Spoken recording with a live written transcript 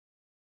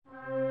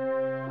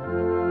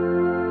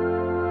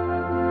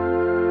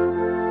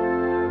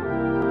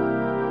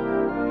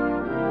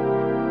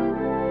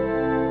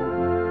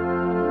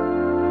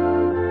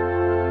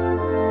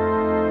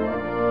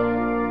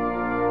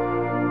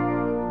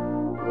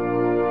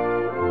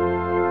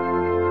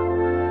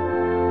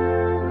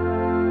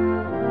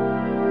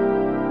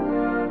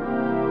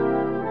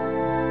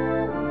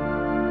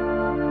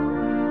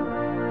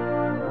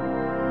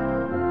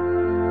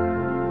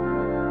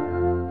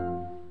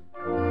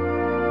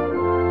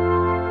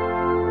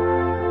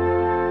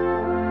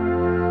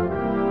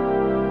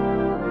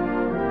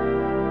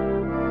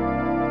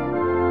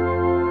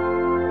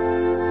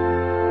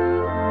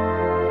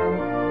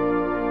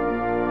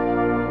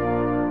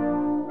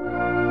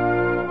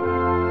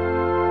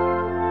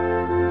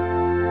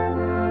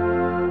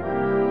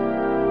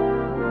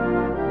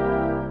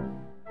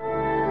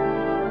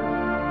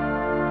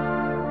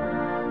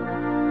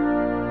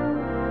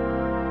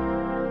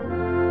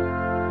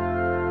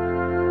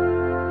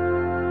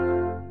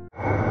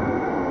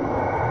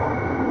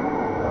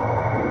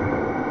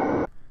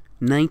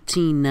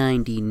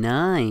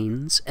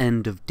1999's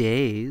End of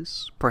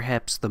Days,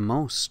 perhaps the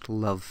most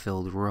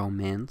love-filled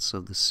romance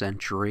of the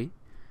century.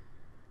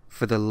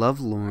 For the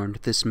lovelorn,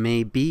 this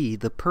may be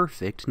the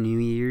perfect New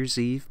Year's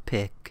Eve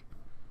pick.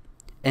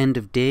 End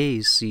of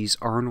Days sees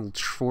Arnold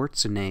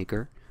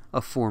Schwarzenegger,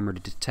 a former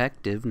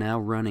detective now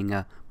running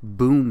a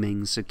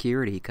booming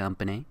security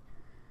company.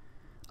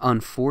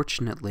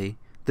 Unfortunately,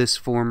 this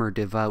former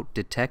devout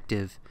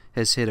detective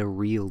has hit a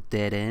real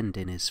dead end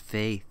in his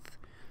faith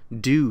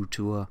due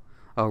to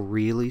a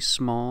really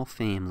small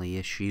family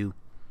issue.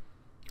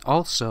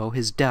 Also,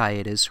 his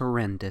diet is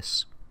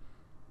horrendous.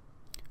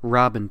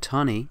 Robin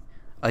Tunney,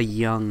 a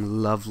young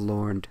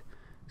lovelorn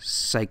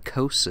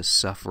psychosis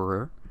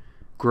sufferer,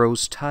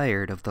 grows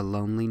tired of the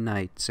lonely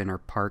nights in her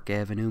Park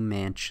Avenue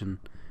mansion,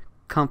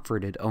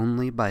 comforted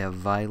only by a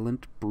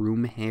violent,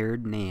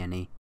 broom-haired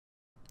nanny.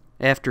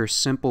 After a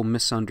simple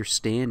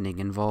misunderstanding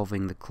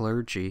involving the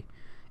clergy,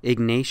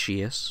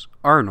 Ignatius,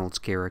 Arnold's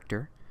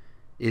character,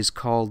 is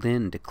called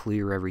in to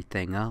clear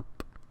everything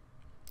up.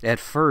 At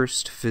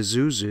first,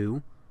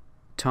 Fisuzu,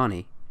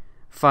 Tunney,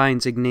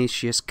 finds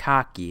Ignatius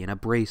cocky and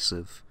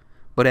abrasive,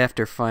 but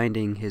after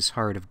finding his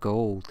heart of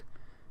gold,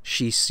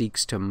 she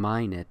seeks to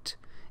mine it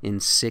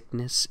in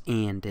sickness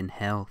and in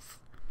health.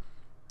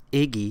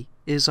 Iggy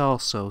is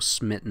also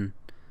smitten.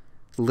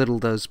 Little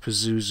does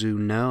Pazuzu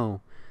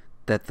know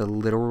that the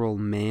literal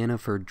man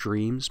of her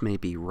dreams may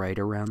be right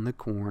around the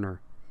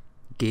corner.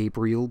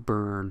 Gabriel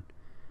Byrne,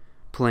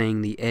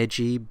 playing the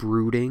edgy,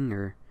 brooding,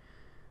 or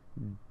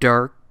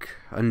dark,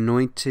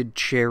 anointed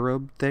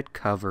cherub that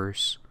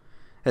covers,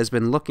 has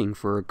been looking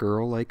for a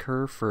girl like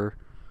her for,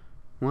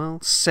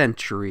 well,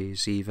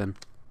 centuries even.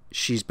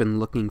 She's been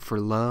looking for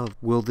love.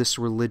 Will this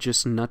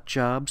religious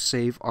nutjob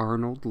save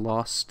Arnold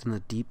lost in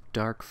the deep,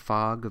 dark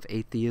fog of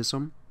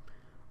atheism?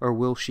 Or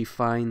will she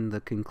find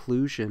the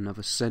conclusion of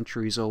a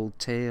centuries-old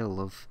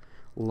tale of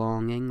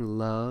longing,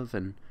 love,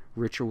 and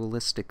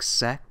ritualistic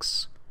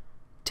sex?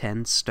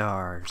 10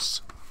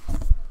 stars.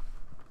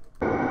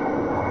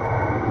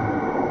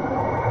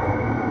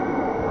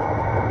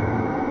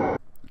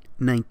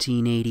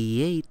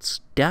 (1988's)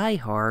 Die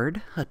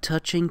Hard, a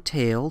touching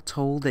tale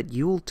told at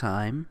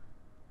Yuletime.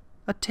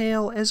 A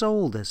tale as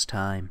old as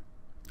time.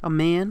 A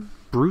man,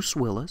 Bruce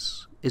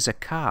Willis, is a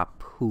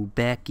cop who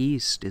back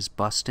east is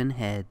bustin'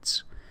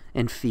 heads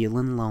and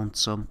feelin'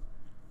 lonesome.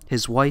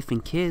 His wife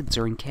and kids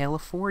are in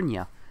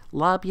California,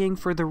 lobbying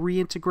for the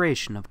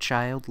reintegration of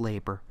child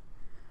labor.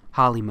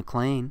 Holly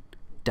McClane,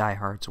 Die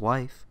Hard's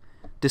wife,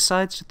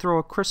 decides to throw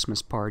a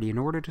Christmas party in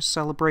order to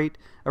celebrate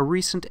a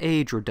recent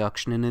age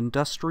reduction in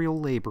industrial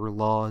labor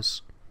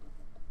laws,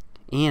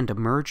 and a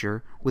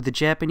merger with the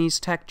Japanese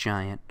tech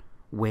giant,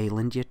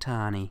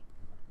 Weyland-Yutani.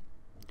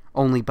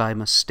 Only by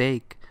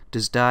mistake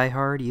does Die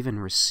Hard even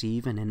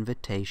receive an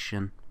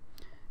invitation.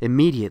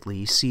 Immediately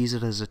he sees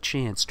it as a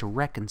chance to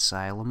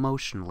reconcile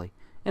emotionally,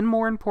 and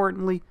more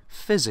importantly,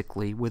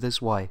 physically, with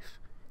his wife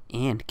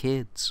and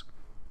kids.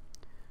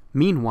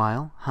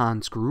 Meanwhile,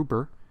 Hans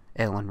Gruber,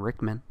 Alan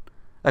Rickman,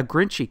 a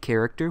Grinchy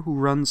character who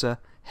runs a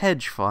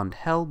hedge fund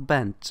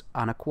hell-bent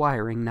on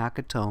acquiring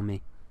Nakatomi.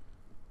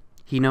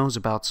 He knows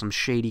about some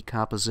shady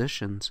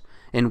compositions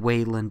in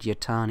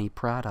Weyland-Yutani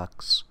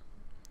products.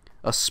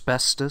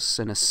 Asbestos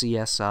in a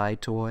CSI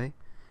toy,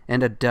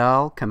 and a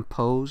doll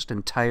composed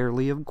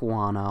entirely of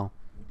guano.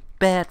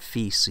 Bat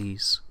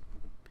feces.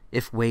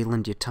 If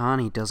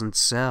Weyland-Yutani doesn't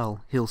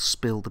sell, he'll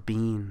spill the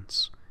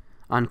beans.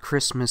 On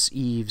Christmas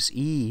Eve's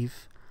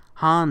Eve,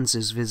 Hans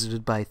is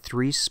visited by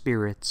 3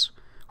 spirits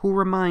who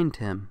remind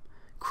him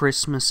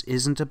Christmas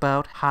isn't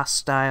about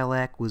hostile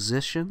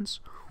acquisitions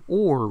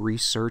or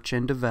research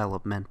and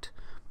development,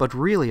 but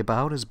really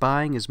about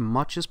buying as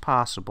much as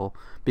possible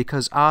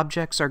because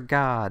objects are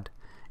God,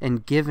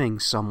 and giving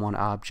someone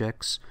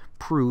objects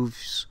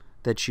proves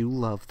that you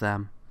love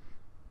them.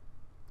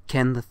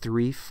 Can the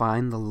 3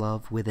 find the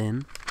love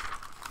within?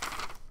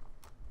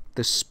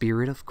 The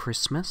spirit of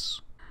Christmas?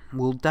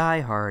 Will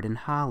Die Hard and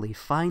Holly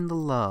find the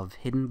love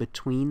hidden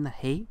between the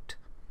hate?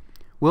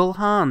 Will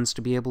Hans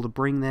to be able to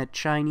bring that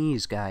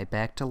Chinese guy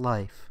back to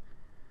life?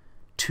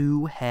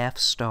 2 half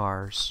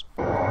stars.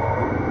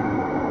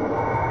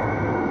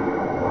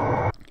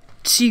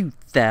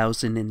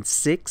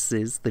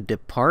 2006's The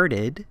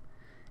Departed.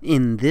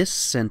 In this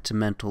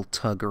sentimental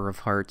tugger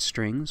of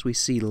heartstrings, we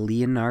see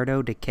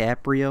Leonardo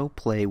DiCaprio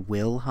play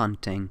Will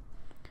Hunting,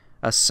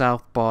 a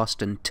South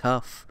Boston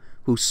tough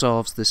who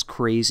solves this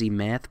crazy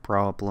math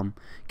problem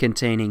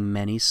containing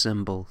many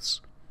symbols.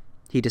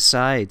 He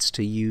decides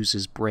to use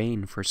his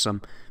brain for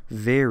some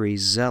very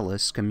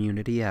zealous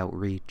community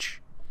outreach.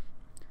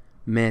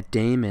 Matt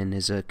Damon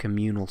is a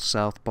communal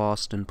South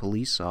Boston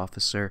police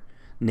officer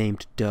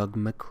named Doug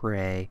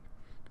McCrae,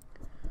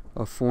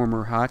 a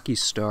former hockey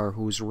star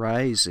who's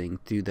rising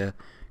through the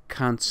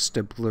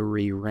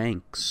constabulary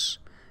ranks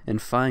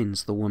and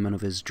finds the woman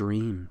of his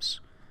dreams,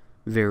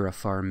 Vera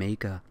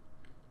Farmiga,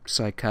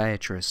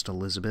 psychiatrist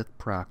Elizabeth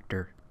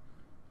Proctor,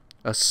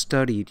 a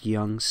studied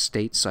young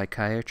state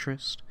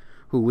psychiatrist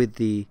who, with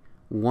the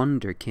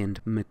wunderkind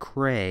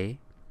McCrae,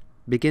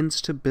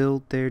 begins to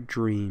build their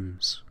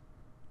dreams.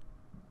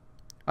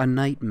 A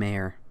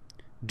nightmare.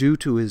 Due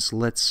to his,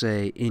 let's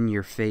say,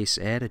 in-your-face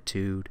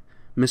attitude,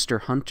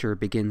 Mr. Hunter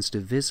begins to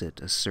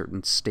visit a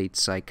certain state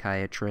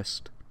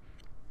psychiatrist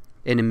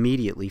and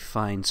immediately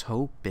finds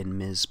hope in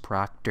Ms.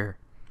 Proctor.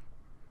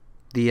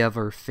 The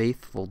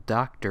ever-faithful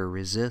doctor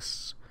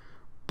resists,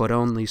 but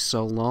only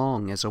so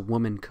long as a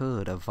woman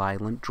could a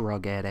violent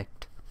drug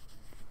addict.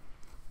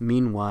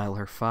 Meanwhile,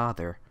 her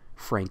father,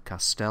 Frank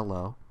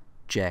Costello,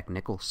 Jack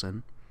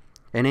Nicholson,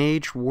 an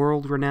aged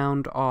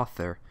world-renowned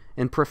author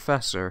and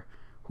professor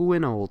who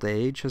in old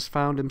age has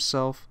found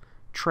himself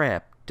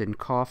trapped in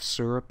cough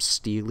syrup's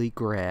steely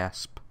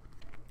grasp.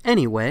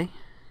 Anyway,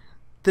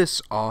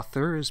 this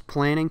author is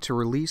planning to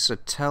release a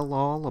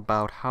tell-all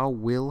about how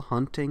Will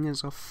Hunting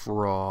is a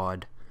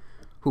fraud,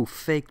 who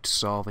faked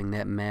solving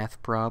that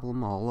math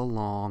problem all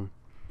along.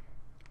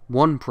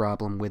 One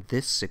problem with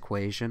this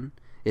equation,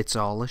 it's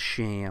all a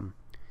sham.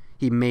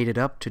 He made it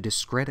up to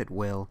discredit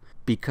Will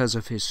because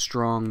of his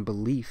strong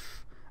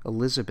belief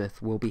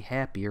Elizabeth will be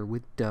happier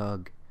with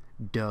Doug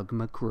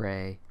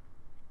McRae.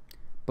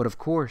 But of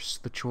course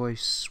the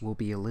choice will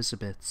be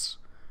Elizabeth's.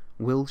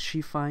 Will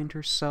she find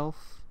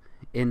herself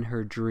in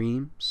her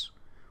dreams,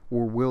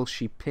 or will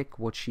she pick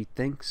what she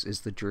thinks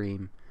is the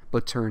dream,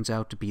 but turns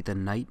out to be the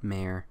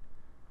nightmare?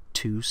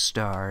 2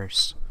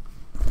 stars.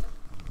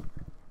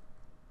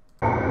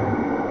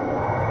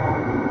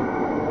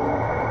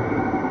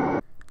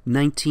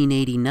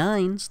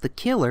 "1989's The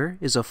Killer"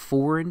 is a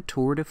foreign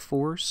tour de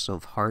force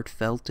of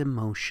heartfelt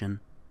emotion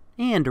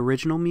and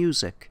original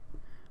music.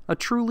 A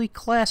truly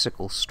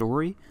classical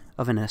story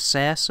of an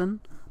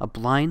assassin, a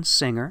blind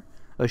singer,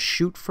 a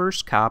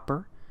shoot-first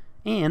copper,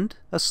 and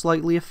a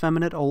slightly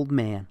effeminate old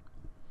man.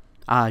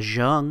 Ah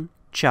Jung,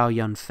 Chow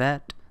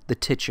Yun-fat, the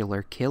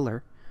titular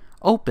killer,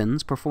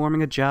 opens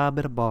performing a job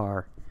at a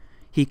bar.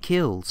 He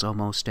kills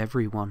almost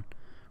everyone,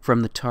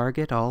 from the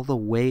target all the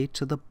way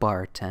to the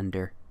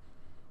bartender.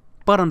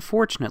 But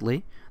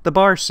unfortunately, the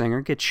bar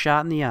singer gets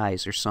shot in the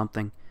eyes or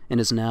something, and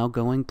is now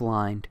going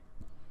blind.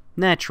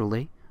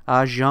 Naturally,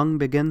 Ah Jung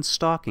begins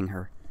stalking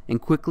her, and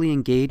quickly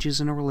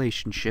engages in a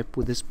relationship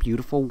with this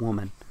beautiful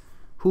woman,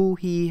 who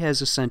he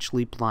has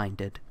essentially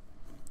blinded.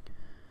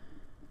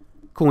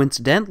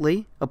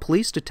 Coincidentally, a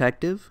police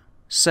detective,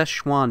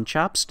 Szechuan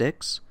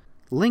Chopsticks,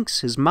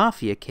 links his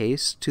mafia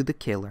case to the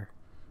killer.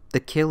 The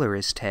killer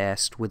is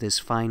tasked with his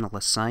final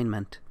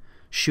assignment: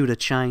 shoot a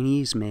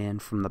Chinese man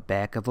from the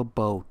back of a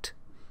boat.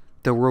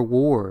 The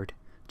reward,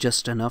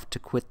 just enough to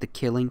quit the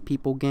killing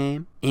people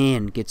game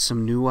and get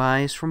some new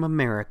eyes from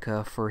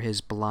America for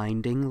his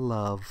blinding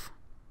love.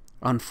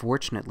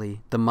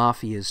 Unfortunately, the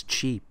mafia is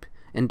cheap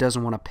and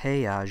doesn't want to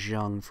pay Ah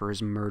Jung for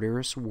his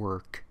murderous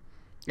work.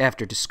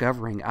 After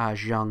discovering Ah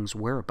Jung's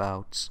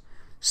whereabouts,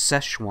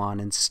 Szechuan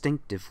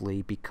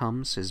instinctively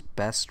becomes his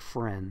best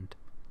friend.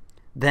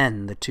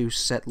 Then the two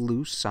set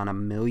loose on a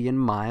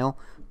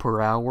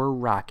 1,000,000-mile-per-hour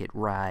rocket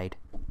ride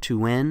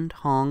to end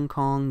Hong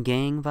Kong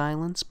gang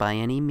violence by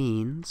any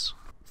means,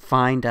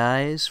 find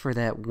eyes for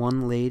that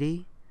one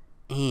lady,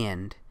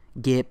 and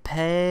get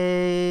paid.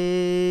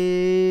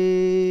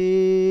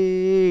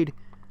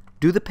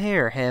 Do the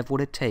pair have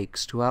what it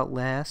takes to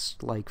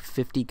outlast like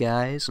 50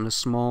 guys in a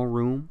small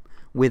room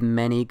with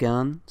many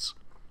guns?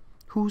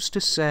 Who's to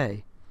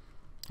say?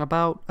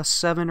 About a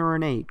 7 or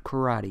an 8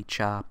 karate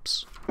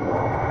chops.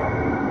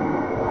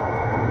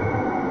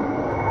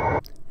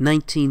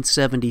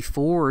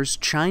 1974's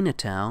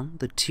Chinatown,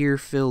 the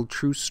tear-filled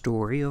true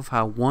story of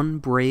how one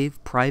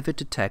brave private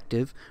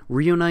detective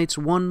reunites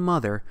one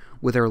mother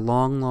with her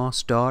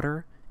long-lost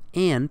daughter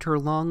and her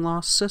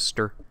long-lost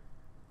sister.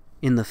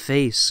 In the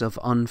face of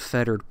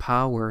unfettered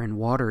power and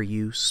water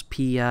use,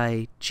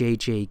 P.I.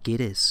 J.J.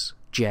 Gittes,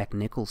 Jack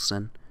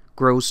Nicholson,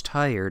 grows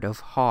tired of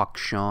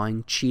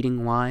hawk-shawing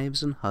cheating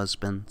wives and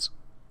husbands.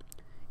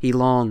 He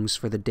longs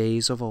for the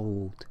days of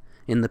old,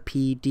 in the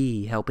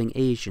PD helping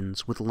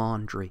Asians with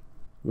laundry,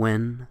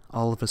 when,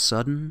 all of a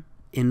sudden,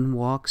 in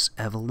walks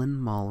Evelyn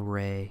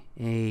Mulray,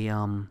 a,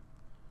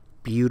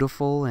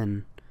 beautiful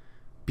and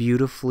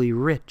beautifully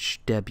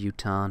rich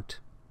debutante,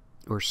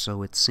 or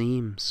so it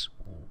seems.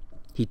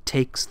 He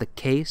takes the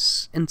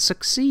case and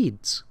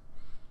succeeds,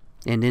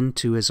 and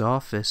into his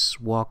office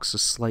walks a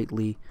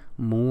slightly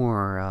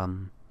more,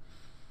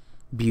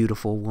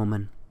 beautiful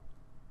woman.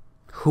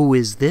 "Who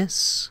is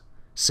this?"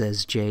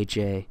 says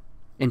JJ,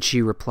 and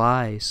she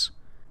replies,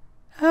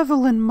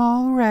 "Evelyn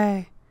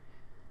Mulray,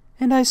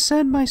 and I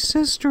sent my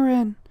sister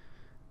in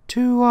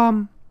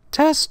to,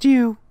 test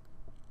you."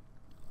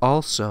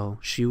 Also,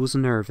 she was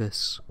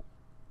nervous,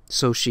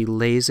 so she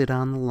lays it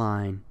on the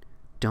line.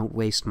 Don't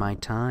waste my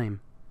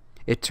time.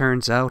 It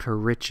turns out her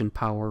rich and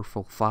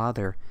powerful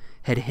father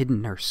had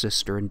hidden her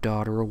sister and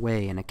daughter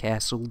away in a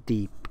castle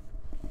deep,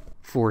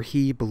 for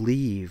he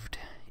believed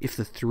if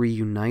the three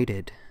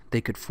united,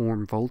 they could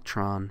form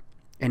Voltron,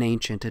 an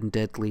ancient and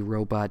deadly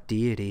robot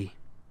deity.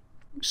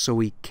 So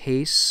he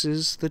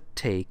cases the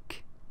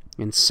take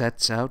and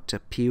sets out to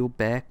peel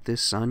back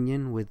this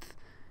onion with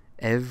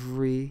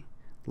every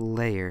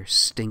layer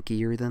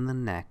stinkier than the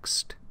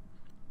next.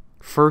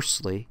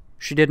 Firstly,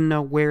 she didn't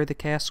know where the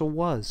castle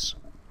was,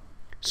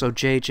 so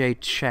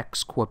JJ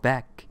checks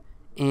Quebec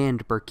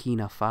and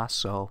Burkina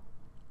Faso,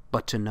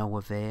 but to no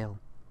avail.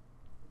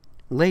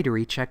 Later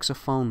he checks a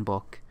phone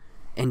book,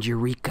 and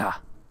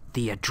eureka,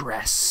 the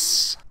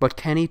address. But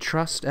can he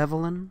trust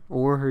Evelyn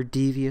or her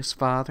devious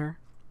father?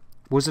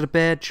 Was it a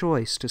bad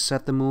choice to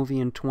set the movie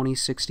in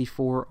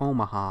 2064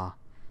 Omaha?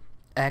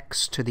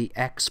 X to the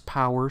X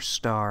power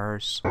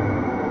stars.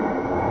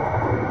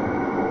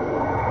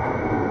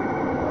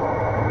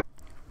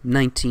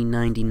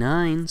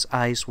 1999's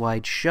Eyes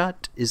Wide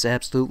Shut is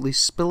absolutely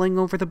spilling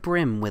over the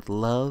brim with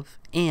love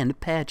and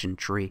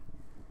pageantry.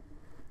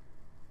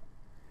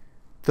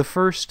 The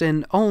first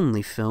and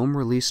only film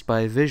released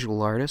by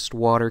visual artist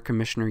Water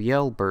Commissioner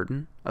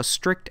Yelburton, a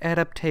strict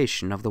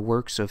adaptation of the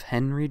works of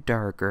Henry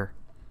Darger,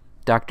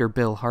 Dr.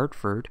 Bill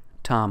Hartford,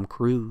 Tom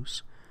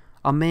Cruise,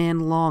 a man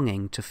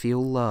longing to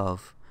feel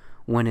love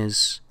when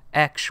his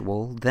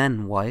actual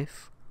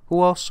then-wife, who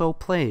also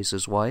plays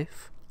his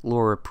wife,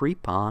 Laura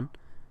Prepon,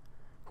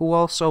 who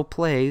also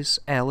plays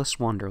Alice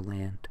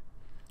Wonderland,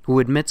 who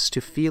admits to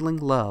feeling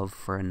love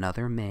for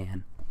another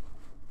man.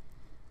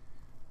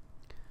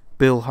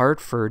 Bill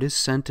Hartford is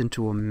sent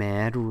into a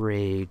mad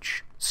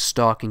rage,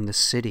 stalking the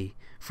city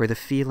for the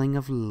feeling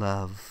of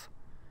love.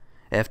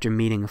 After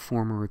meeting a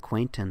former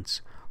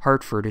acquaintance,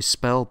 Hartford is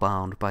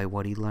spellbound by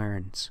what he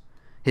learns.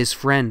 His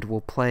friend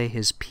will play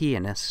his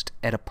pianist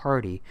at a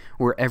party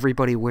where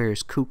everybody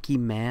wears kooky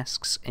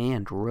masks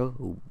and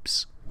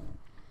robes.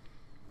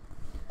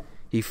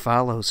 He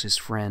follows his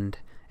friend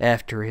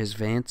after his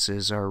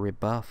advances are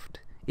rebuffed.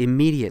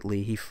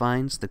 Immediately he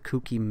finds the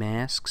kooky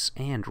masks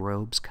and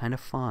robes kind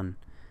of fun,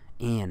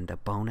 and a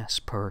bonus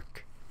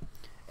perk.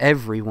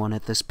 Everyone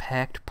at this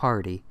packed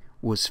party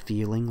was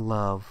feeling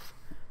love.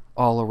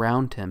 All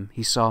around him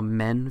he saw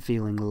men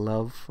feeling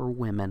love for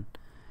women,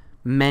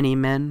 many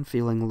men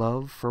feeling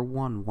love for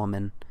one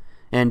woman,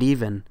 and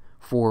even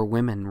 4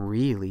 women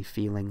really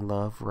feeling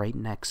love right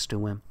next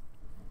to him.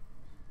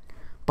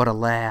 But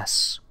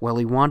alas, while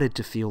he wanted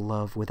to feel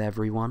love with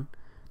everyone,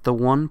 the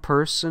one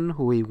person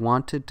who he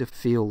wanted to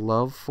feel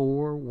love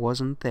for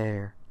wasn't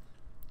there.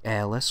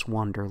 Alice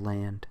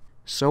Wonderland.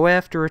 So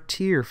after a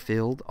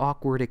tear-filled,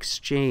 awkward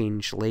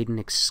exchange-laden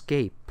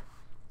escape,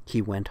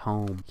 he went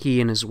home.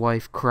 He and his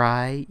wife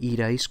cry, eat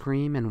ice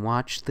cream, and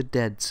watch The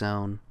Dead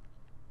Zone.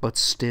 But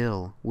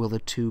still, will the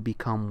two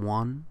become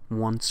one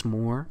once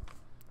more?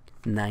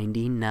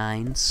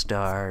 99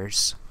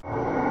 stars.